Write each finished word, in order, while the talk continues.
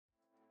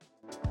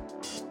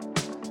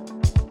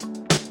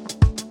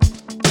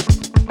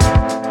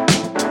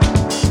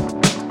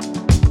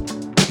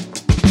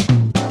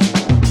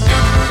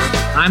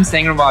I'm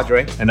Sangram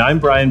Vajre. And I'm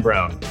Brian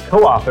Brown,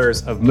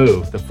 co-authors of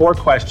Move, the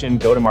 4-question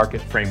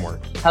go-to-market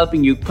framework,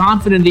 helping you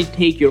confidently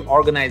take your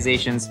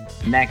organization's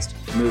next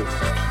move.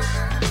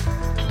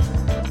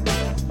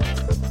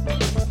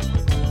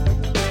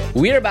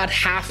 We're about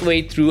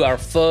halfway through our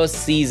first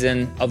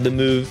season of the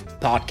Move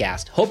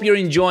podcast. Hope you're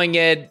enjoying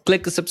it.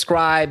 Click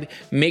subscribe.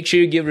 Make sure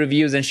you give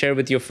reviews and share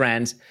with your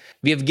friends.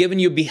 We have given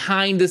you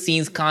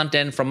behind-the-scenes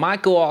content from my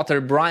co-author,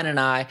 Brian, and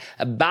I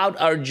about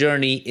our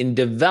journey in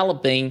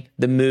developing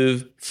the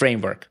Move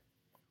framework.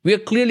 We are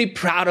clearly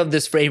proud of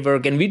this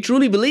framework, and we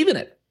truly believe in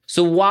it.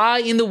 So why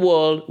in the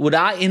world would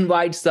I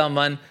invite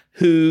someone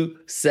who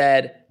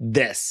said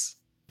this?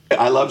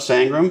 I love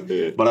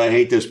Sangram, but I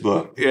hate this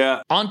book.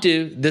 Yeah.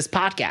 Onto this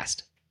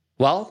podcast.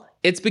 Well,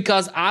 it's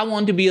because I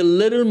want to be a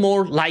little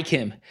more like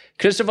him.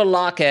 Christopher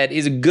Lochhead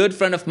is a good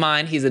friend of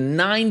mine. He's a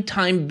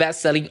 9-time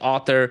best-selling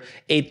author,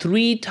 a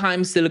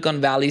 3-time Silicon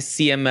Valley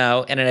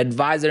CMO, and an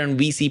advisor and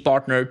VC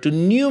partner to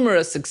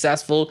numerous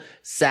successful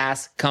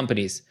SaaS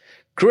companies.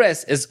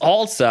 Chris is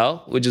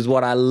also, which is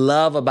what I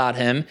love about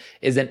him,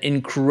 is an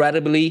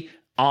incredibly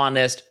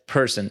honest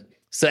person.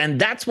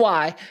 And that's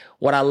why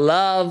what I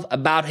love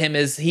about him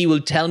is he will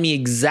tell me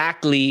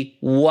exactly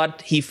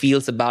what he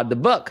feels about the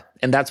book.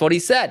 And that's what he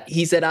said.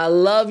 He said, I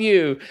love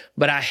you,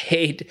 but I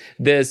hate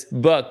this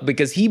book,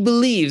 because he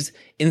believes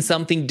in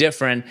something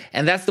different.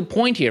 And that's the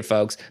point here,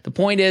 folks. The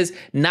point is,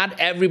 not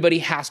everybody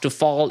has to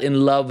fall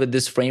in love with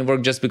this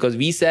framework just because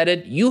we said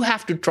it. You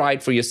have to try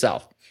it for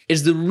yourself.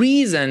 It's the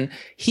reason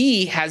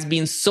he has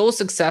been so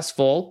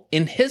successful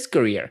in his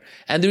career,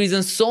 and the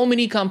reason so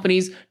many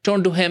companies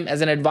turn to him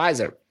as an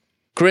advisor.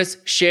 Chris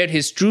shared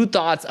his true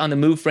thoughts on the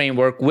Move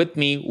framework with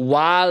me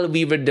while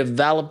we were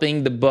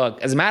developing the book.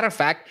 As a matter of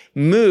fact,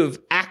 Move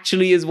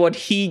actually is what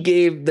he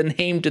gave the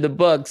name to the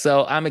book.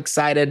 So I'm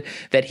excited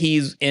that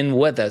he's in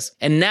with us.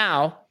 And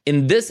now,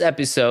 in this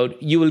episode,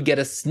 you will get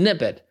a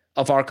snippet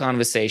of our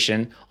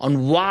conversation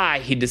on why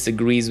he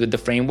disagrees with the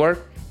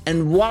framework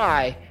and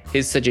why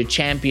he's such a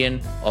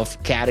champion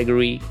of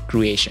category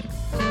creation.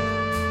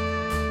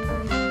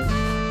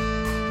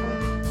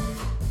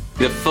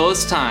 The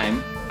first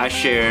time I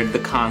shared the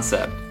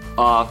concept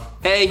of,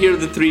 hey, here are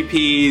the 3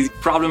 Ps,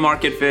 problem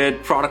market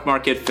fit, product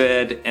market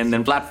fit, and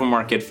then platform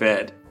market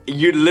fit.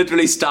 You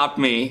literally stopped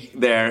me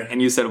there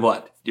and you said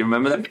what? Do you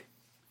remember that?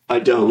 I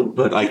don't,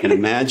 but I can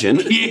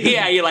imagine.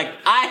 Yeah, you're like,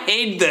 I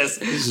hate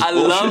this. I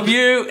love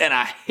you and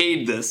I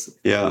hate this.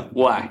 Yeah.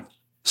 Why?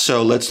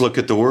 So let's look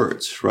at the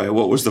words, right?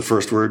 What was the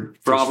first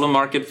word? Problem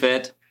market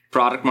fit,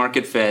 product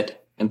market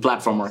fit, and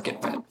platform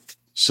market fit.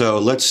 So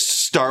let's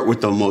start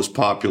with the most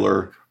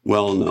popular,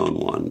 well-known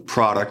one,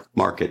 product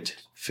market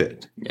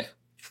fit. Yeah.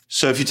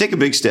 So if you take a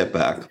big step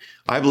back,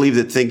 I believe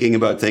that thinking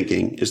about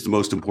thinking is the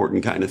most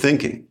important kind of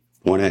thinking.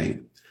 Point A.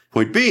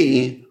 Point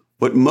B,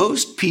 what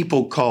most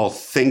people call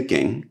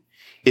thinking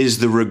is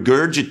the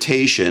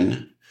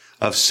regurgitation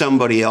of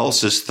somebody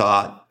else's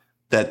thought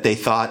that they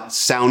thought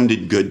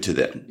sounded good to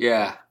them.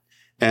 Yeah.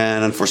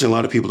 And unfortunately, a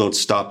lot of people don't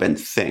stop and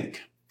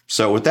think.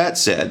 So with that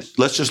said,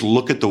 let's just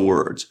look at the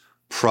words.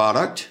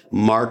 Product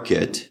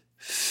market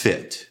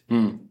fit.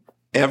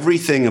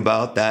 Everything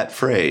about that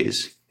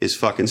phrase is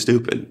fucking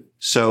stupid.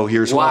 So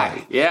here's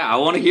why. Yeah, I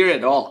want to hear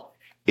it all.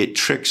 It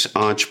tricks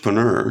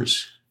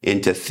entrepreneurs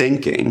into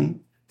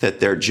thinking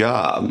that their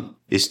job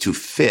is to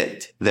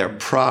fit their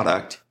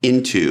product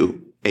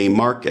into a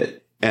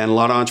market. And a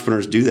lot of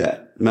entrepreneurs do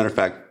that. Matter of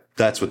fact,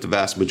 that's what the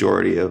vast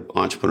majority of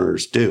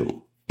entrepreneurs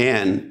do.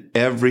 And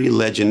every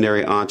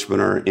legendary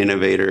entrepreneur,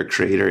 innovator,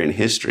 creator in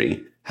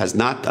history has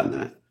not done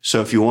that.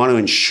 So if you want to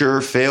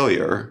ensure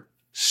failure,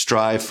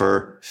 strive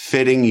for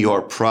fitting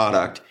your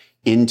product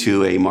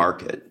into a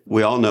market.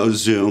 We all know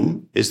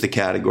Zoom is the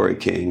category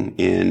king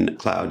in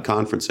cloud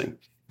conferencing.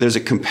 There's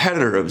a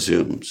competitor of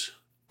Zoom's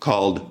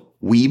called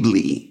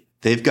Weebly.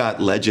 They've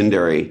got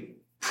legendary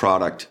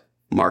product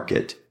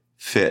market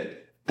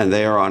fit, and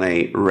they are on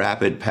a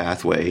rapid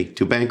pathway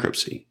to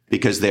bankruptcy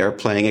because they are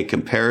playing a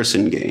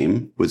comparison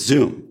game with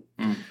Zoom.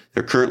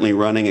 They're currently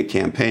running a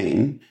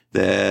campaign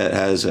that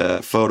has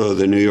a photo of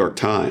the New York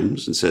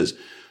Times and says,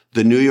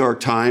 the New York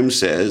Times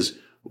says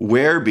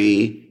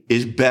Whereby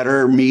is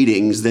better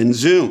meetings than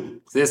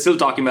Zoom. So they're still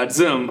talking about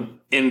Zoom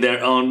in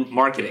their own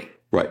marketing.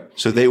 Right.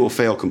 So they will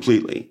fail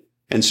completely.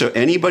 And so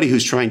anybody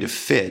who's trying to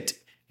fit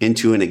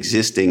into an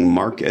existing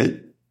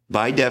market,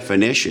 by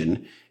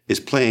definition, is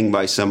playing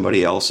by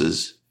somebody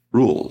else's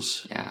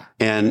rules. Yeah.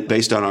 And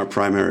based on our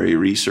primary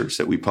research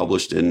that we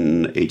published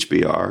in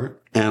HBR,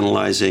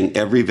 analyzing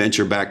every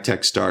venture-backed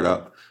tech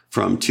startup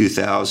from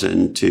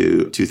 2000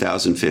 to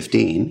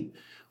 2015,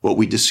 what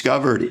we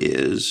discovered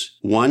is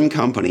one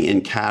company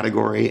in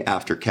category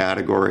after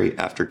category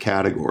after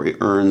category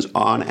earns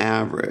on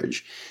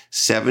average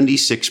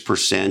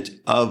 76%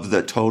 of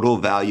the total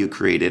value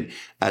created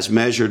as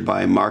measured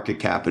by market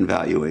cap and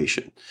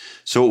valuation.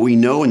 So what we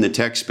know in the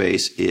tech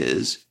space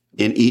is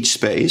in each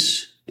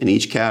space, in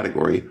each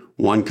category,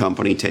 one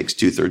company takes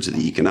 2/3 of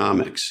the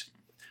economics.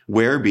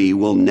 Whereby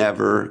will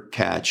never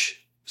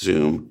catch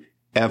Zoom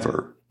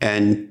ever.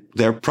 And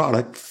their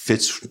product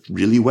fits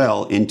really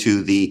well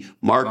into the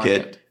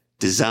market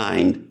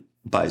designed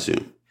by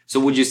Zoom. So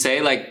would you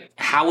say, like,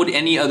 how would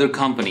any other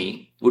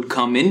company would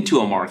come into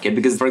a market?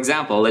 Because, for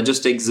example, let's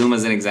just take Zoom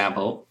as an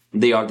example.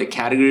 They are the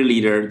category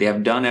leader. They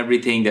have done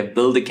everything. They've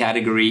built the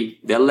category.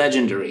 They're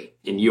legendary,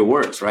 in your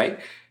words, right?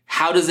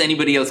 How does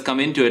anybody else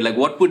come into it? Like,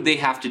 what would they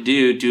have to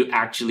do to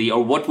actually,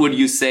 or what would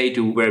you say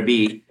to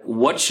Where-Be?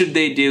 What should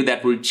they do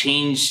that will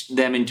change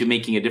them into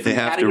making a different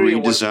category? They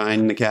have to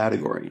redesign the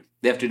category.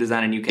 They have to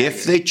design a new category.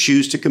 If they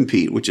choose to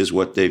compete, which is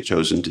what they've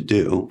chosen to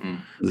do,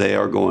 they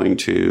are going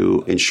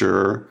to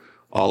ensure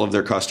all of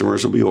their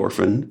customers will be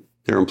orphaned,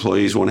 their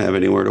employees won't have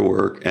anywhere to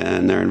work,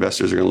 and their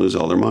investors are going to lose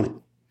all their money.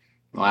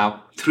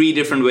 Wow. 3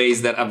 different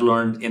ways that I've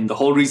learned in the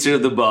whole research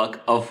of the book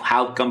of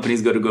how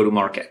companies go to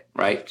market,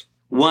 right?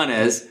 One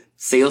is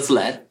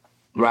sales-led,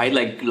 right?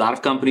 Like a lot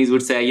of companies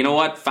would say, you know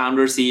what,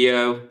 founder,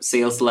 CEO,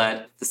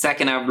 sales-led. The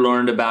second I've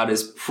learned about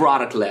is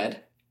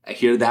product-led. I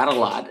hear that a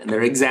lot, and there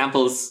are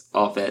examples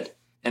of it.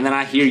 And then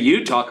I hear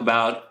you talk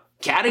about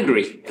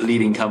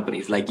category-leading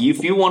companies. Like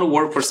if you want to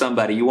work for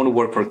somebody, you want to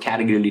work for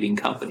category-leading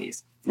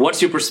companies.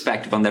 What's your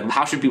perspective on that?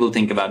 How should people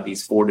think about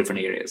these 4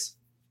 different areas?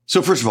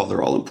 So first of all,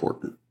 they're all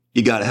important.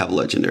 You got to have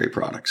legendary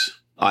products.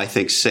 I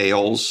think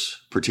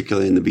sales,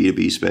 particularly in the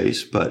B2B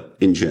space, but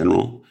in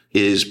general,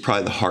 is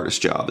probably the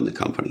hardest job in the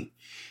company.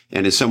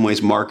 And in some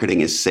ways,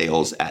 marketing is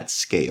sales at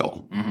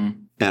scale.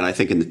 And I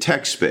think in the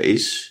tech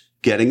space,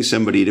 getting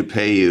somebody to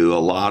pay you a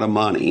lot of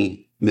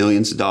money,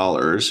 millions of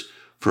dollars,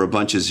 for a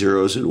bunch of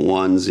zeros and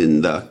ones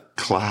in the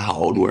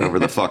cloud, wherever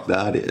the fuck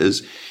that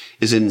is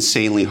an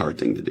insanely hard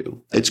thing to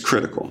do. It's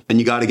critical, and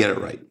you got to get it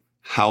right.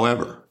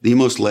 However, the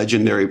most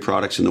legendary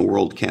products in the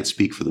world can't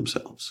speak for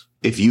themselves.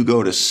 If you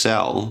go to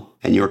sell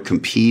and you're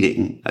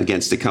competing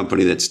against a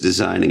company that's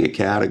designing a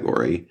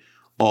category,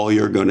 all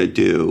you're going to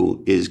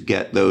do is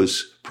get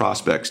those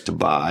prospects to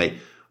buy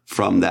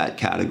from that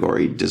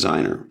category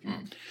designer.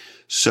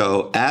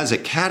 So as a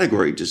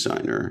category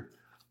designer,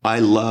 I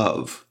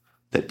love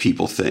that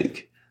people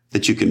think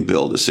that you can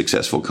build a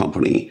successful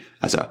company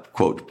as a,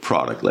 quote,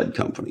 product-led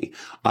company.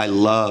 I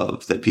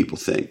love that people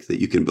think that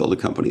you can build a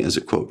company as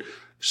a, quote,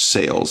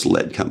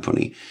 sales-led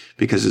company.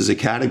 Because as a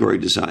category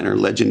designer,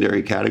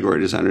 legendary category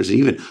designers,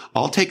 even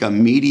I'll take a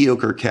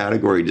mediocre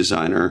category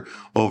designer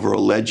over a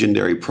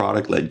legendary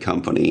product-led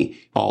company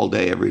all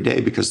day, every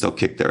day, because they'll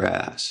kick their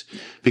ass.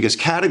 Because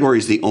category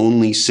is the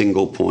only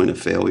single point of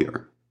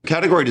failure.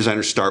 Category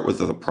designers start with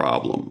the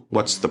problem.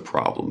 What's the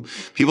problem?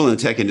 People in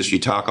the tech industry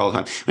talk all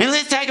the time. Well,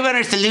 let's talk about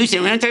our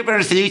solution. We want to talk about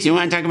our solution. We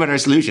want to talk about our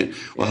solution.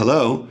 Well,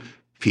 hello.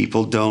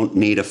 People don't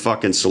need a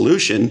fucking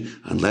solution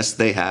unless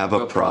they have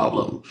a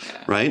problem,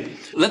 right?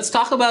 Let's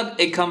talk about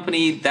a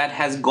company that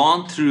has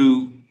gone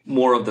through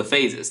more of the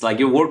phases. Like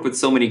you work with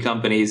so many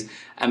companies.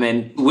 I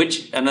mean,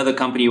 which another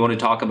company you want to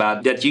talk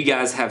about that you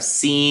guys have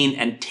seen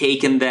and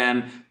taken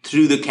them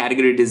through the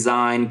category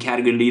design,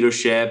 category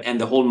leadership,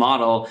 and the whole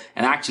model,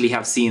 and actually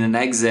have seen an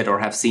exit or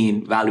have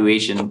seen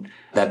valuation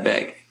that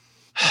big?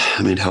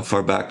 I mean, how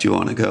far back do you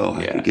want to go?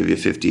 I can give you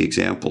 50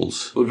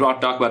 examples. We'll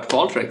talk about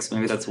Qualtrics.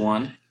 Maybe that's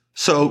one.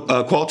 So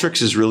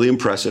Qualtrics is really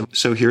impressive.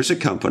 So here's a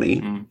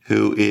company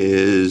who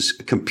is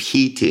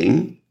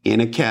competing in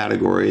a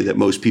category that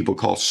most people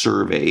call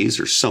surveys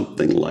or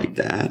something like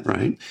that,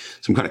 right?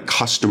 Some kind of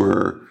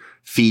customer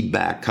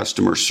feedback,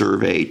 customer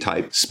survey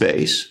type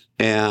space.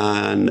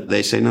 And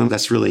they say, no,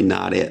 that's really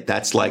not it.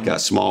 That's like a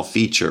small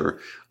feature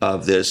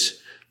of this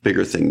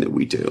bigger thing that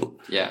we do.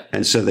 Yeah.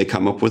 And so they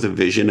come up with a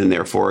vision and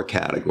therefore a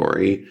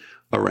category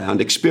around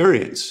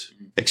experience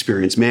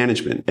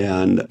management.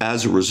 And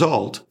as a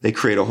result, they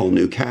create a whole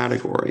new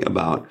category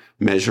about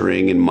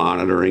measuring and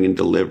monitoring and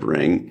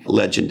delivering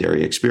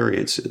legendary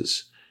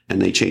experiences. And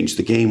they change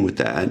the game with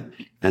that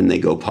and they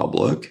go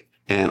public.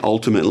 And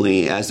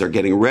ultimately, as they're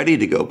getting ready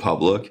to go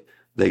public,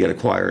 they get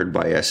acquired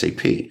by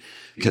SAP.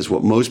 Because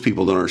what most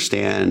people don't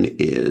understand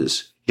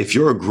is if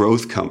you're a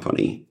growth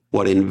company,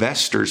 what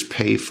investors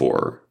pay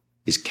for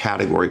is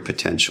category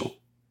potential.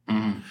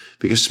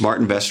 Because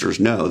smart investors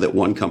know that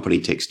one company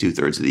takes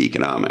 2/3 of the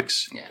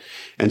economics. Yeah.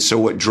 And so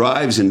what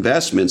drives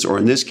investments, or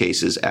in this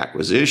case is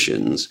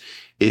acquisitions,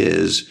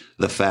 is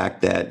the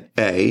fact that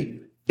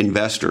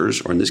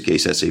investors, or in this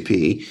case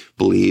SAP,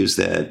 believes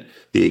that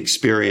the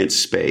experience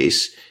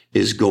space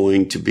is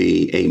going to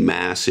be a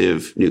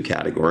massive new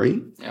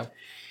category. Yep.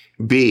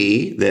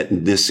 B, that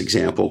in this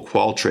example,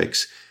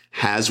 Qualtrics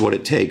has what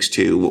it takes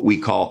to what we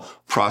call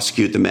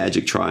prosecute the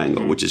magic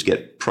triangle, which is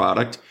get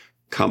product,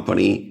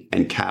 company,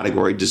 and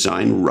category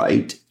design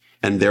right,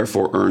 and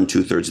therefore earn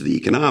 2/3 of the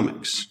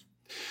economics.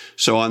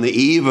 So on the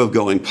eve of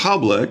going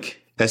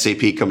public,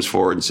 SAP comes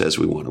forward and says,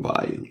 we want to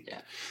buy you. Yeah.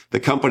 The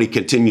company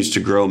continues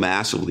to grow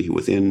massively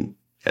within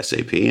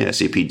SAP, and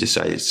SAP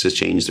decides to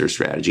change their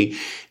strategy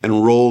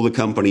and roll the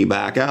company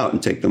back out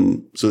and take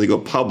them. So they go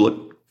public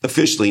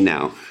officially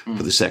now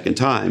for the second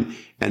time,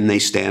 and they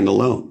stand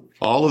alone.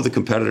 All of the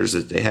competitors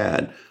that they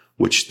had,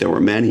 which there were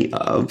many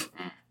of,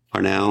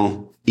 are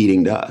now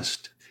eating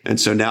dust. And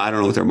so now I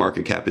don't know what their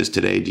market cap is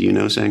today. Do you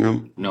know,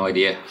 Sangram? No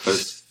idea.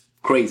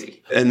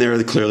 crazy. And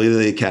they're clearly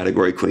the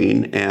category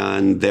queen,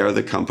 and they're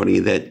the company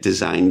that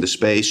designed the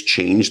space,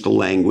 changed the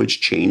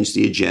language, changed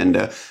the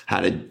agenda,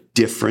 had a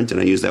different, and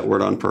I use that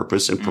word on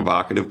purpose, and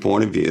provocative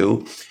point of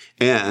view.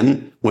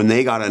 And when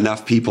they got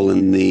enough people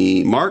in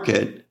the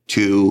market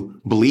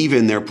to believe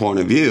in their point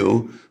of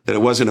view, that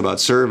it wasn't about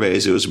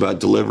surveys, it was about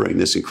delivering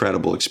this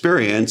incredible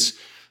experience,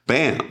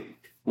 bam.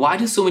 Why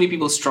do so many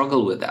people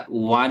struggle with that?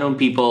 Why don't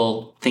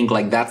people think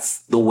like that's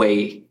the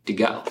way to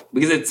go?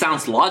 Because it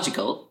sounds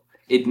logical.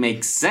 It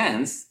makes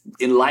sense.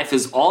 In life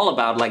is all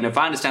about, like, if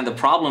I understand the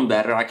problem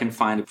better, I can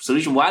find a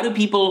solution. Why do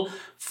people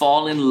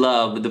fall in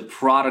love with the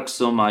product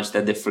so much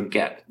that they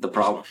forget the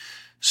problem?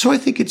 So I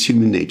think it's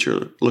human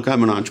nature. Look,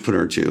 I'm an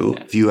entrepreneur too.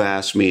 Yeah. If you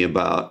ask me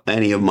about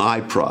any of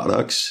my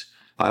products,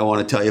 I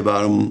want to tell you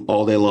about them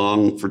all day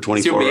long for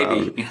 24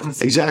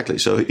 hours. Exactly.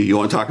 So you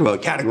want to talk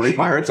about category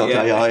pirates? I'll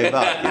tell you all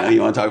about it.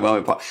 You want to talk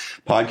about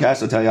my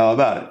podcast? I'll tell you all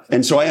about it.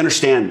 And so I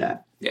understand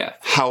that. Yeah.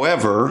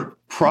 However,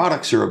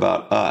 products are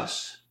about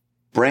us.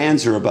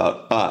 Brands are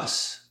about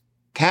us.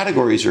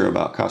 Categories are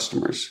about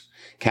customers.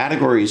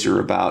 Categories are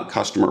about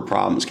customer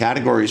problems.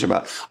 Categories are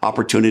about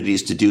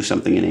opportunities to do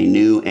something in a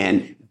new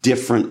and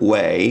different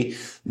way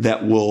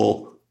that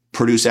will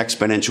produce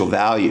exponential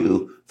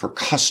value for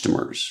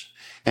customers.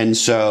 And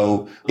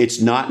so it's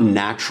not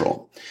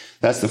natural.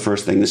 That's the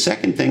first thing. The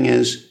second thing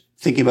is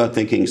thinking about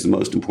thinking is the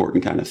most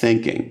important kind of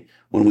thinking.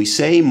 When we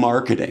say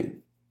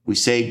marketing, we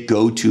say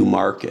go to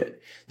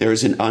market. There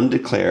is an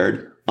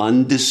undeclared,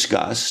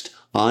 undiscussed,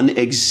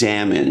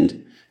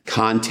 unexamined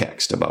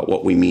context about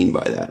what we mean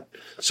by that.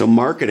 So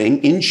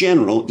marketing in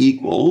general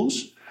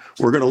equals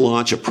we're going to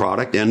launch a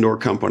product and or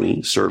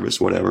company, service,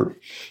 whatever,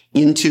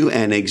 into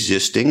an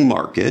existing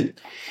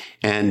market.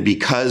 And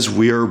because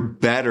we're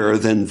better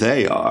than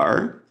they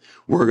are,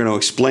 we're going to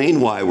explain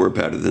why we're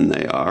better than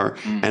they are.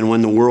 And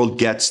when the world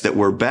gets that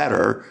we're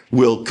better,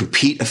 we'll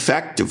compete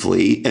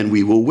effectively and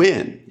we will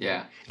win.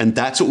 Yeah. And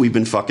that's what we've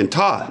been fucking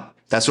taught.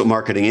 That's what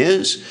marketing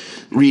is.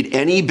 Read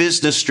any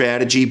business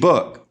strategy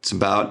book. It's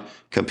about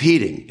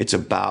competing. It's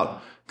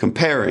about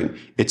comparing.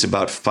 It's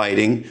about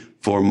fighting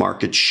for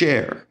market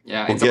share.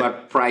 Yeah, it's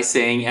about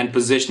pricing and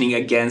positioning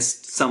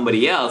against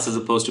somebody else as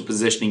opposed to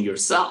positioning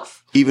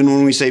yourself. Even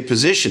when we say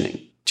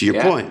positioning, to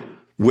your point,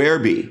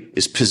 Werby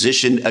is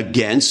positioned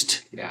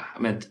against I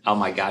mean, oh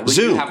my God. When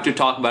Zoom. You have to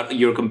talk about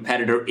your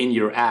competitor in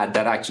your ad,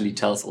 that actually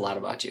tells a lot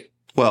about you.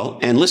 Well,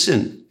 and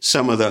listen,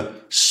 some of the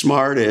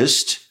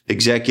smartest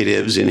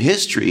executives in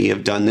history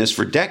have done this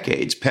for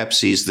decades.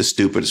 Pepsi's the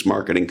stupidest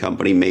marketing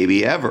company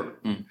maybe ever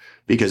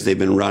because they've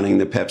been running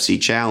the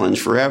Pepsi challenge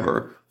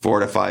forever.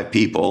 4 to 5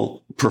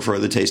 people prefer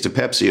the taste of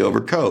Pepsi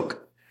over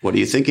Coke. What are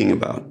you thinking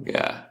about?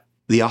 Yeah.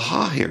 The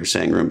aha here,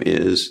 Sangram,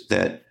 is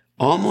that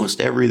almost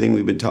everything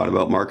we've been taught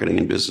about marketing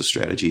and business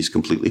strategy is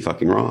completely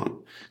fucking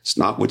wrong. It's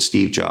not what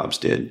Steve Jobs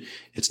did.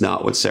 It's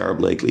not what Sarah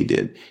Blakely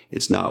did.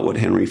 It's not what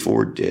Henry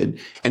Ford did.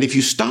 And if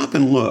you stop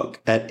and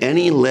look at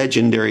any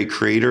legendary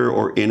creator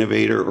or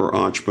innovator or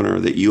entrepreneur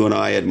that you and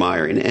I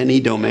admire in any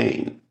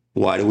domain,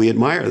 why do we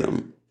admire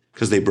them?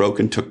 Because they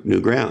broke and took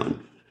new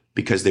ground.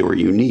 Because they were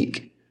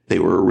unique. They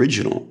were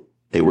original.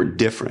 They were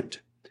different.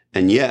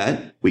 And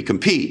yet we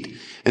compete.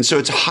 And so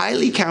it's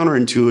highly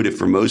counterintuitive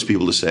for most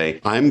people to say,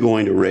 I'm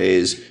going to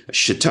raise a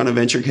shit ton of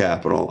venture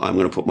capital. I'm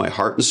going to put my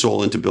heart and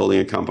soul into building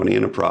a company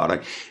and a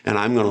product. And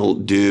I'm going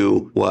to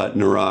do what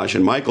Niraj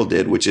and Michael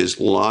did, which is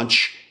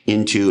launch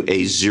into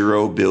a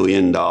 $0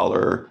 billion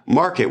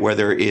market where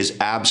there is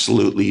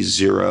absolutely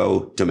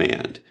zero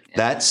demand.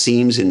 That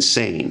seems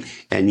insane.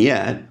 And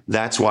yet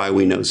that's why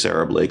we know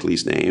Sarah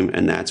Blakely's name.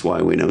 And that's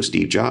why we know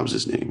Steve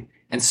Jobs' name.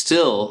 And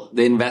still,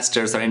 the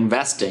investors are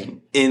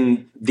investing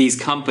in these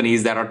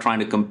companies that are trying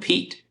to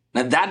compete.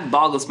 Now, that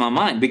boggles my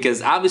mind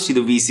because obviously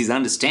the VCs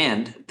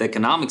understand the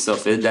economics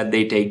of it, that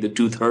they take the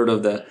 2/3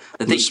 of the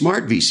thing. What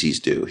smart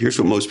VCs do. Here's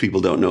what most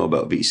people don't know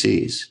about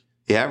VCs.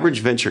 The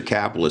average venture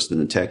capitalist in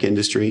the tech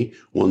industry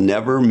will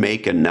never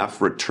make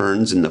enough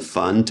returns in the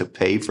fund to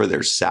pay for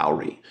their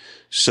salary.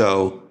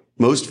 So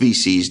most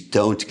VCs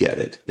don't get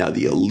it. Now,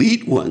 the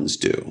elite ones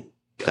do.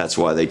 That's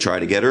why they try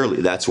to get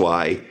early. That's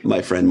why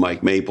my friend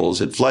Mike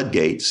Maples at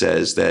Floodgate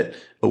says that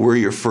we're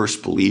your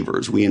first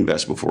believers. We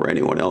invest before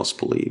anyone else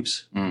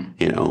believes.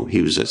 You know,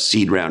 he was a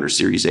seed round or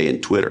Series A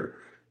in Twitter.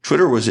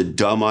 Twitter was a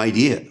dumb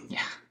idea. Yeah.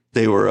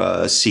 They were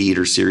a seed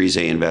or Series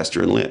A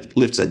investor in Lyft.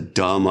 Lyft's a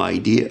dumb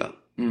idea.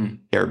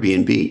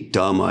 Airbnb,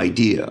 dumb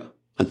idea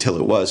until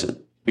it wasn't.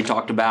 We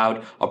talked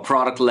about a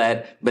product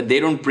led, but they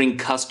don't bring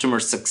customer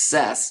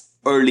success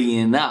early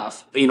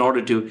enough in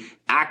order to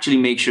actually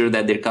make sure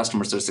that their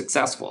customers are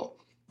successful.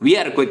 We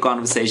had a quick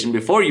conversation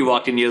before you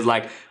walked in. He was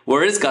like,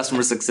 where is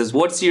customer success?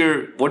 What's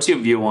your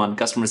view on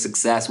customer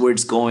success, where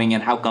it's going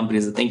and how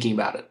companies are thinking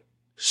about it?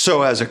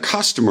 So as a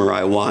customer,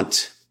 I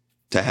want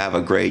to have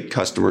a great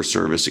customer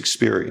service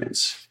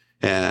experience.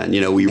 And, you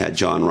know, we had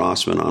John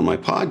Rossman on my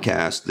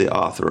podcast, the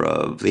author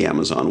of The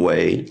Amazon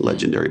Way,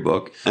 legendary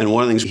book. And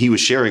one of the things he was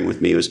sharing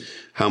with me was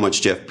how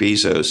much Jeff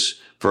Bezos,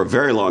 for a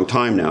very long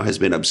time now, has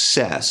been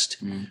obsessed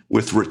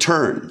with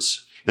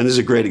returns. And this is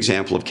a great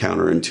example of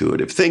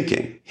counterintuitive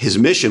thinking. His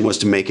mission was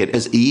to make it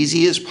as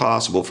easy as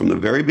possible from the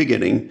very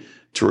beginning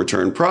to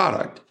return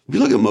product. If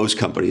you look at most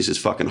companies, it's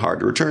fucking hard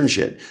to return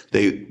shit.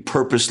 They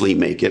purposely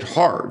make it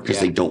hard because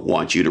they don't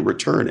want you to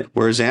return it.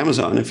 Whereas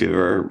Amazon, if you've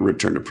ever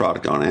returned a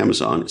product on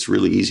Amazon, it's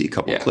really easy. A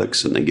couple of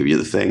clicks and they give you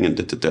the thing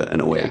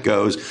and away it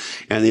goes.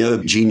 And the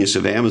other genius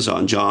of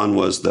Amazon, John,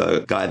 was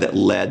the guy that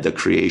led the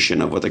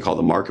creation of what they call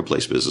the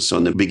marketplace business. So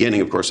in the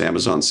beginning, of course,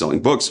 Amazon's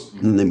selling books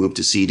and then they moved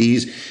to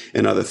CDs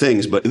and other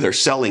things, but they're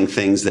selling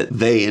things that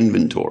they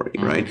inventory,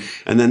 right?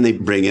 And then they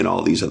bring in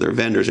all these other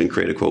vendors and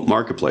create a quote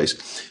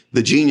marketplace.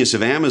 The genius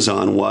of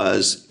Amazon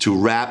was to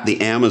wrap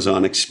the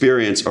Amazon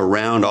experience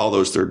around all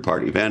those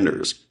third-party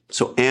vendors.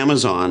 So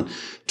Amazon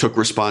took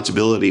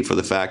responsibility for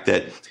the fact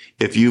that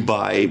if you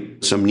buy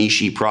some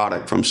niche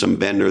product from some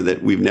vendor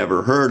that we've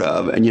never heard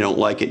of and you don't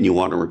like it and you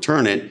want to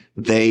return it,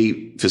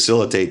 they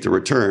facilitate the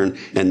return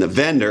and the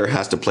vendor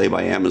has to play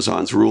by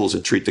Amazon's rules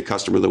and treat the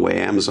customer the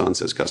way Amazon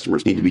says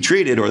customers need to be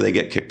treated or they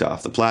get kicked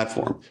off the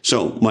platform.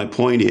 So my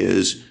point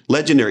is,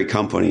 legendary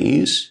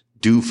companies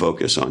do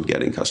focus on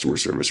getting customer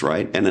service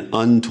right. And an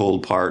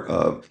untold part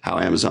of how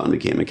Amazon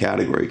became a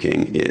category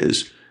king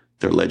is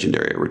their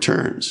legendary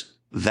returns.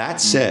 That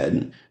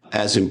said,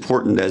 as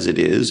important as it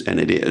is, and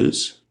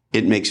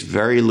it makes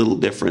very little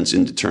difference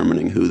in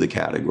determining who the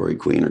category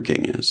queen or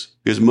king is.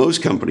 Because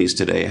most companies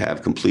today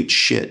have complete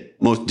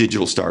shit. Most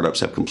digital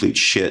startups have complete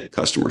shit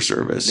customer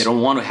service. They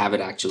don't want to have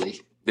it, actually.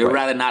 They would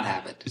rather not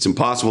have it. It's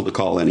impossible to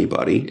call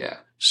anybody. Yeah.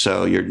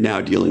 So you're now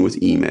dealing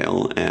with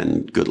email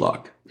and good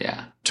luck.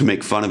 Yeah. To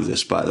make fun of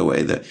this, by the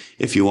way, that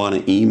if you want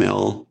to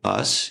email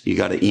us, you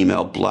got to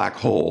email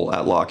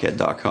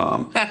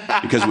blackhole@lochhead.com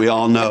because we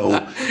all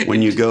know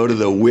when you go to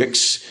the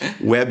Wix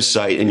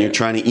website and you're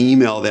trying to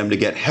email them to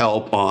get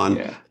help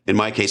on, in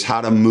my case,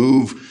 how to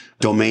move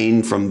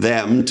domain from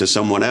them to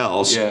someone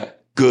else. Yeah.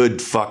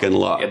 Good fucking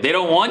luck. If they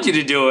don't want you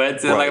to do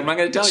it, so like, I'm not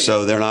going to tell you.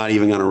 So they're not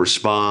even going to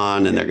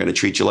respond and they're going to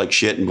treat you like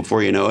shit. And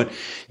before you know it,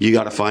 you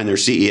got to find their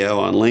CEO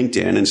on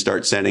LinkedIn and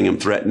start sending them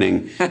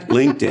threatening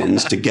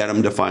LinkedIns to get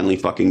them to finally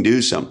fucking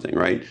do something,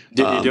 right?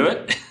 Did you do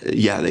it?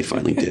 Yeah, they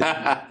finally did.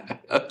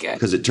 Okay.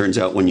 Because it turns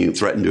out when you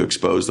threaten to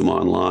expose them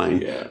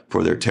online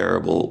for their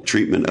terrible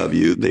treatment of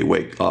you, they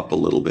wake up a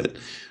little bit.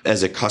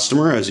 As a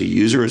customer, as a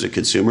user, as a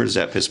consumer, does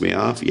that piss me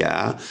off?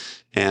 Yeah.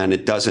 And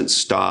it doesn't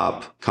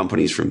stop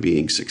companies from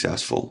being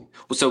successful.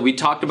 So we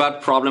talked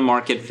about problem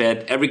market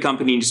fit. Every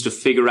company needs to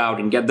figure out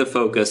and get the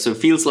focus. So it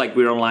feels like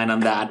we're online on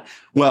that.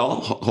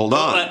 Well, hold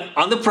on. But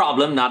on the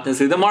problem, not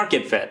necessarily the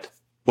market fit.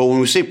 Well, when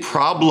we say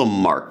problem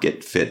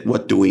market fit,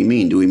 what do we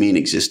mean? Do we mean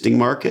existing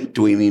market?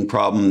 Do we mean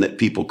problem that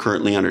people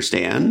currently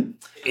understand?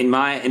 In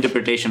my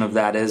interpretation of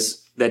that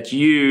is that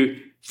you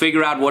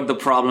figure out what the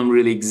problem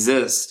really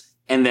exists.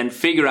 And then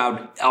figure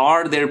out,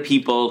 are there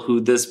people who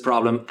this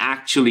problem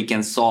actually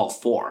can solve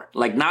for?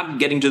 Like not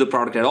getting to the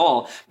product at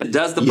all, but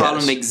does the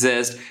problem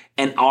exist?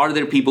 And are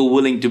there people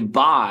willing to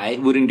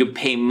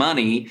pay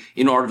money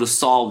in order to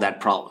solve that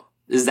problem?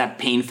 Is that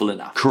painful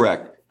enough?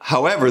 Correct.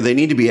 However, they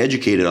need to be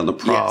educated on the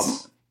problem.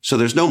 Yes. So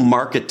there's no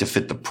market to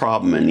fit the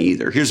problem in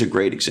either. Here's a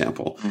great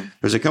example.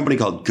 There's a company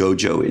called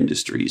Gojo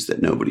Industries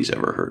that nobody's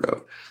ever heard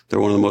of. They're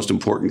one of the most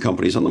important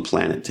companies on the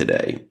planet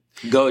today.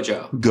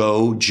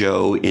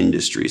 Gojo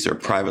Industries. They're a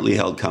privately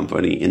held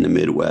company in the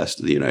Midwest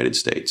of the United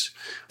States.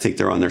 I think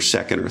they're on their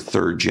second or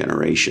third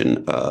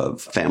generation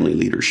of family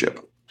leadership.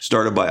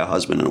 Started by a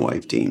husband and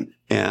wife team.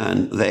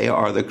 And they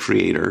are the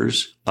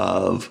creators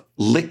of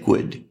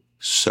liquid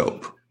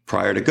soap.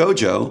 Prior to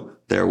Gojo,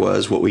 there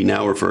was what we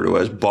now refer to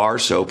as bar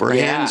soap or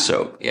hand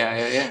soap.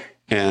 Yeah.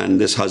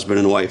 And this husband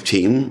and wife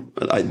team,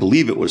 I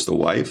believe it was the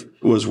wife,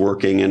 was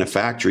working in a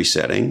factory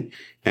setting.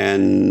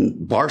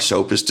 And bar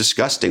soap is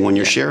disgusting when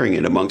you're sharing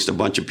it amongst a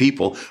bunch of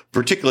people,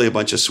 particularly a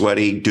bunch of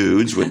sweaty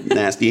dudes with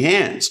nasty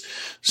hands.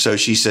 So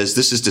she says,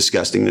 this is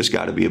disgusting. There's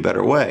got to be a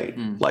better way.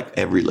 Like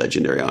every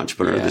legendary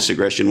entrepreneur, this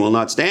aggression will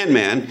not stand,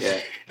 man.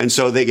 And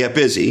so they get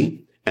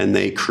busy. And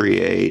they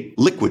create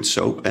liquid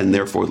soap and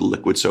therefore the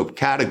liquid soap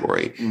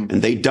category.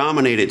 And they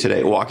dominate it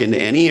today. Walk into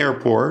any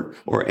airport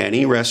or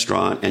any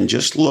restaurant and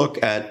just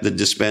look at the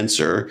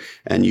dispenser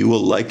and you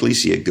will likely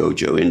see a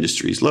Gojo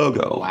Industries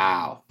logo.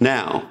 Wow.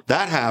 Now,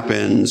 that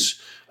happens,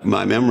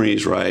 my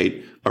memory's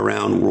right,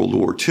 around World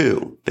War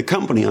II. The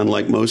company,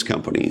 unlike most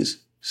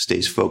companies,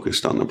 stays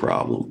focused on the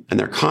problem. And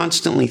they're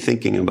constantly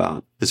thinking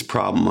about this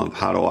problem of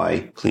how do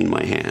I clean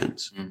my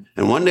hands?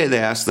 And one day they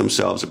ask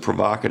themselves a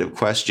provocative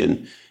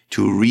question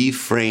to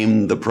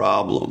reframe the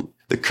problem.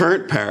 The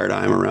current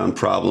paradigm around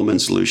problem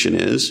and solution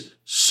is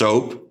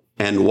soap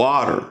and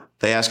water.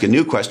 They ask a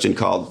new question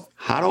called,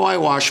 how do I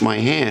wash my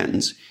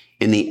hands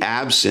in the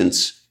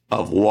absence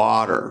of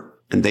water?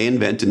 And they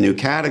invent a new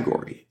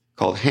category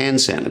called hand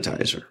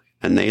sanitizer.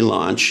 And they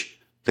launch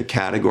the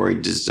category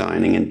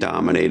designing and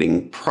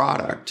dominating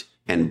product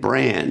and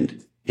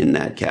brand in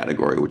that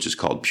category, which is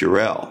called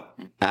Purell.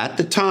 At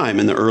the time,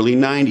 in the early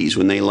 90s,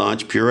 when they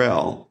launched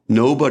Purell,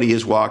 nobody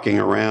is walking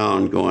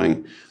around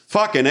going,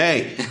 fucking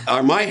A,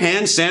 are my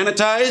hands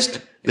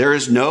sanitized? There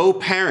is no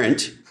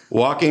parent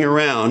walking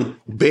around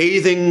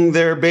bathing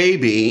their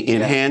baby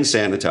in hand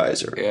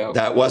sanitizer. Yeah.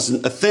 That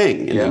wasn't a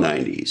thing in the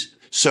 90s.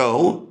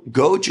 So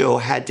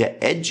Gojo had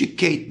to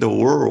educate the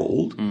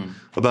world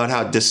about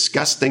how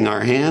disgusting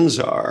our hands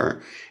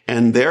are.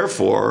 And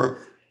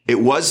therefore,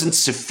 it wasn't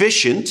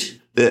sufficient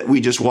that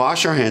we just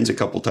wash our hands a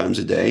couple times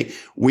a day.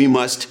 We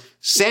must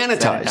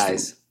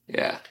sanitize them.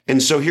 Yeah.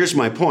 And so here's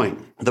my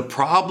point. The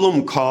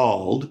problem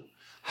called,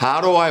 how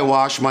do I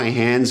wash my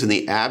hands in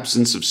the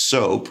absence of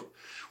soap,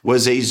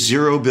 was a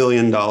 $0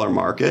 billion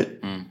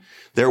market.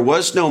 There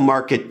was no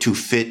market to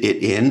fit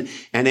it in.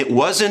 And it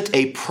wasn't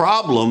a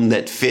problem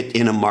that fit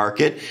in a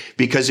market,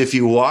 because if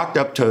you walked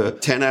up to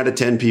 10 out of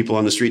 10 people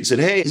on the street and said,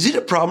 hey, is it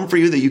a problem for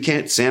you that you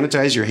can't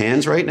sanitize your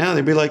hands right now?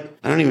 They'd be like,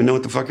 I don't even know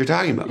what the fuck you're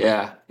talking about.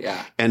 Yeah.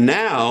 Yeah. And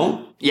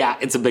now. Yeah,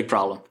 it's a big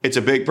problem. It's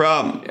a big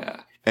problem.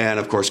 Yeah. And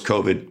of course,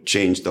 COVID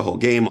changed the whole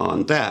game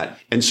on that.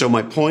 And so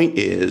my point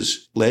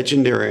is,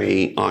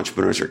 legendary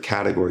entrepreneurs are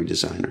category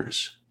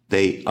designers.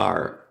 They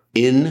are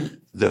in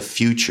the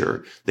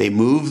future. They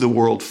move the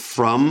world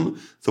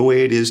from the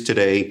way it is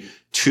today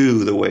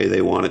to the way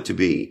they want it to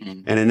be.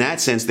 And in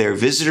that sense, they're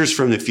visitors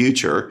from the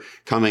future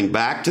coming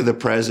back to the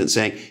present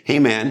saying, hey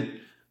man,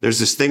 there's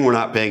this thing we're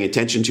not paying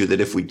attention to that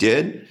if we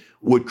did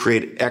would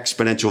create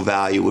exponential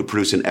value, would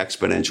produce an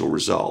exponential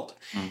result.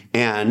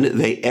 And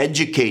they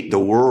educate the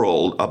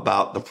world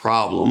about the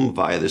problem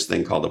via this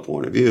thing called a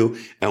point of view.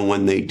 And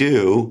when they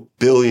do,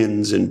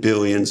 billions and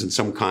billions and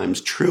sometimes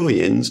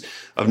trillions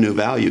of new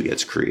value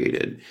gets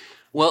created.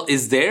 Well,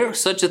 is there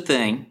such a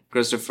thing,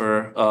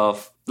 Christopher,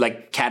 of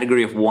like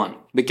category of one?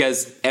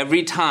 Because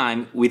every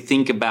time we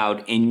think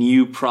about a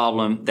new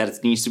problem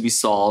that needs to be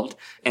solved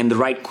and the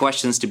right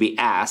questions to be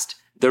asked,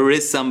 there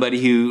is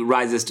somebody who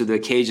rises to the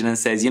occasion and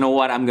says, you know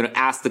what, I'm going to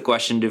ask the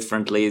question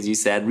differently, as you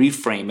said,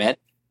 reframe it.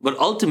 But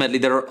ultimately,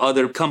 there are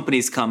other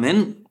companies come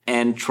in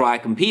and try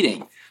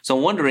competing. So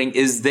I'm wondering,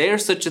 is there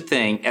such a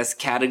thing as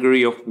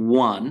category of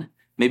one,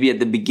 maybe at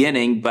the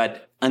beginning,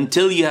 but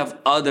until you have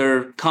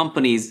other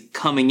companies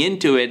coming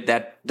into it,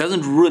 that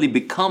doesn't really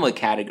become a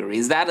category?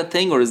 Is that a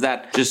thing, or is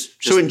that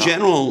just so in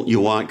general, you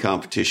want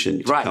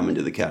competition to come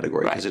into the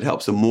category because it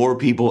helps. The more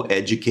people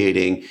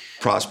educating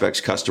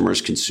prospects, customers,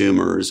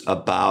 consumers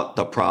about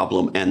the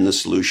problem and the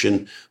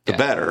solution, the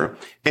better.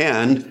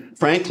 And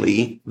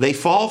frankly, they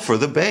fall for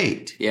the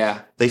bait.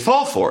 Yeah. They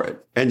fall for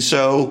it. And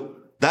so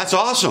that's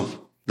awesome.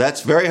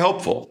 That's very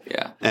helpful.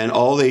 Yeah. And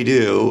all they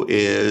do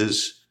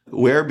is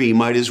Whereby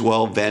might as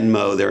well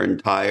Venmo their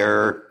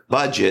entire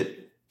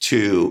budget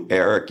to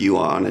Eric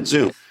Yuan at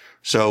Zoom.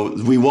 So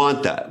we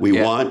want that.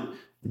 We want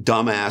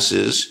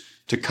dumbasses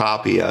to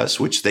copy us,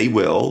 which they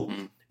will,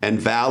 and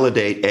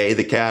validate A,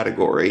 the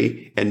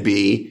category, and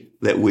B,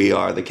 that we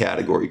are the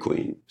category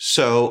queen.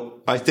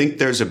 So I think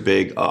there's a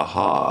big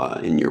aha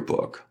in your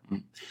book.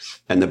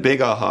 And the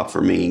big aha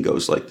for me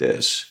goes like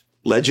this.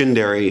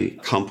 Legendary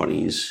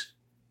companies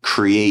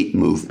create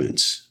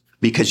movements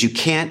because you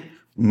can't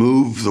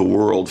move the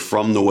world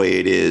from the way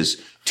it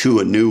is to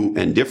a new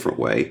and different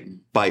way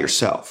by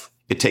yourself.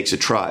 It takes a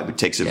tribe. It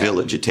takes a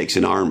village. It takes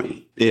an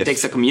army. It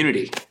takes a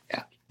community.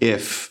 Yeah.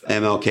 If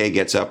MLK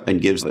gets up and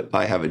gives the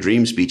I Have a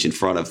Dream speech in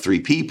front of 3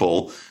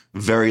 people,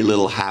 very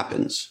little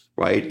happens,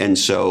 right? And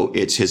so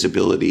it's his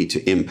ability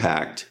to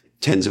impact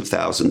tens of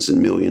thousands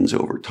and millions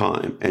over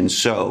time. And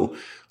so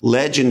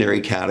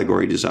legendary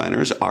category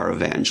designers are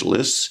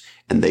evangelists,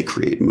 and they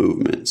create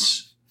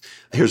movements.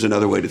 Here's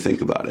another way to think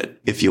about it.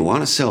 If you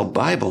want to sell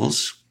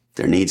Bibles,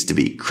 there needs to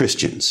be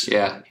Christians.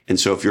 Yeah. And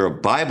so if you're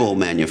a Bible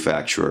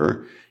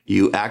manufacturer,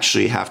 you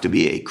actually have to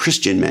be a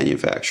Christian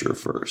manufacturer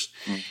first.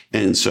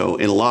 And so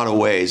in a lot of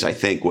ways, I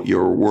think what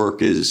your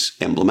work is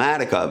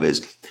emblematic of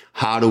is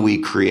how do we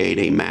create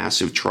a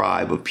massive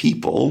tribe of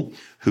people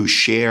who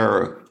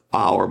share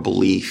our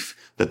belief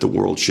that the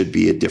world should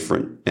be a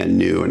different and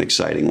new and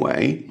exciting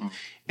way,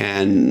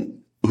 and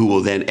who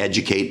will then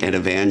educate and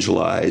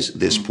evangelize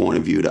this point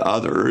of view to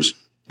others.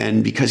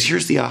 And because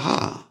here's the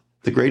aha,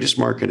 the greatest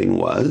marketing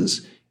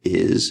was,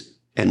 is,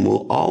 and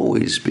will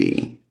always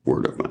be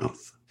word of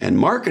mouth. And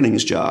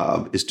marketing's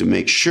job is to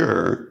make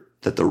sure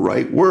that the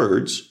right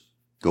words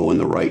go in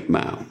the right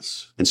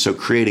mouths. And so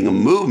creating a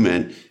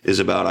movement is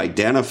about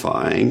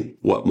identifying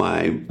what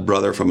my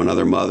brother from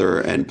another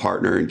mother and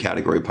partner in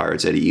Category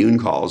Pirates, Eddie Yoon,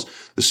 calls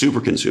the super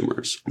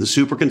consumers. The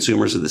super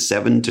consumers are the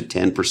 7 to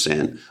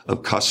 10%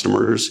 of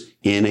customers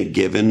in a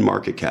given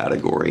market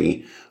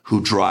category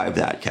who drive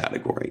that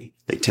category.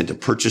 They tend to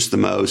purchase the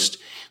most.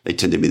 They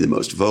tend to be the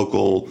most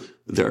vocal.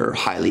 They're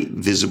highly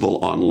visible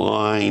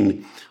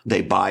online.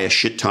 They buy a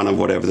shit ton of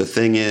whatever the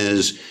thing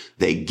is.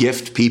 They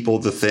gift people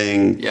the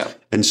thing. Yeah.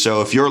 And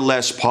so if you're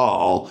Les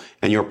Paul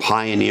and you're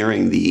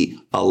pioneering the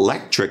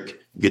electric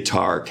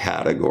guitar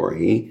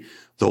category,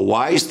 the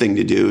wise thing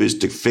to do is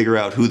to figure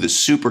out who the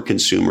super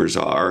consumers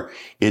are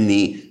in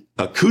the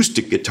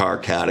acoustic guitar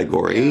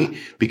category,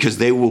 because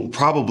they will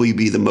probably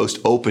be the most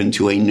open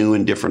to a new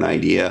and different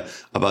idea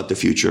about the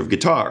future of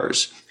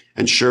guitars.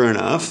 And sure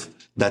enough,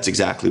 that's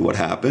exactly what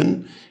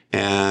happened.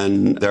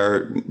 And there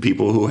are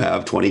people who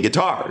have 20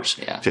 guitars,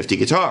 50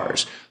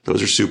 guitars.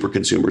 Those are super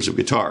consumers of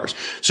guitars.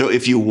 So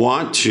if you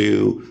want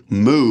to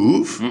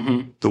move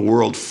the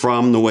world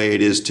from the way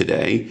it is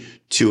today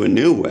to a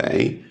new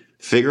way,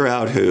 figure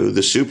out who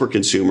the super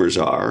consumers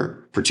are,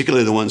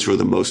 particularly the ones who are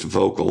the most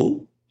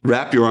vocal,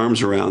 wrap your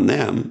arms around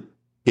them,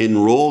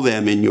 enroll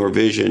them in your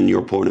vision,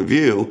 your point of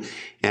view.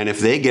 And if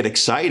they get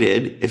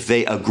excited, if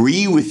they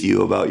agree with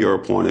you about your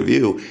point of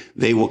view,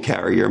 they will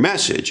carry your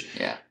message.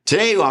 Yeah.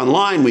 Today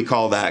online, we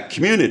call that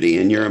community,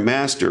 and you're a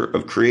master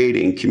of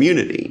creating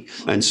community.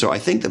 And so I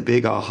think the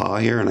big aha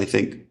here, and I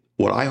think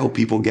what I hope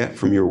people get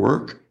from your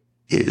work,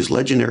 is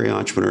legendary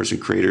entrepreneurs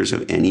and creators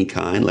of any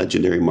kind,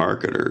 legendary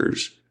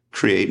marketers,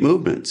 create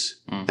movements.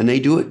 And they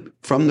do it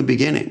from the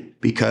beginning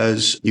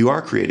because you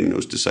are creating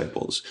those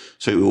disciples.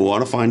 So you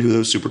want to find who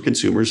those super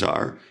consumers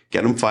are,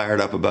 get them fired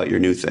up about your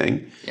new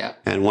thing. Yeah.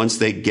 And once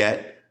they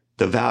get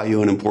the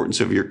value and importance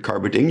of your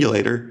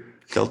carbidingulator,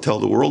 they'll tell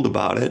the world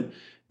about it.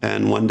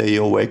 And one day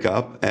you'll wake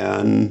up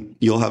and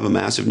you'll have a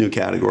massive new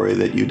category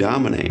that you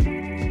dominate.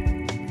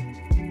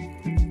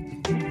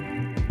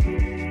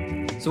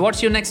 So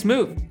what's your next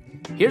move?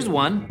 Here's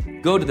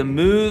one. Go to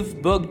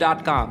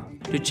themovebook.com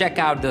to check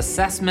out the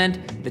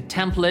assessment, the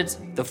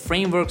templates, the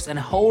frameworks, and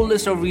a whole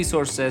list of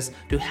resources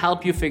to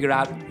help you figure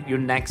out your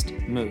next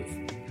move.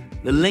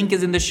 The link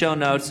is in the show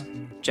notes.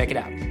 Check it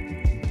out.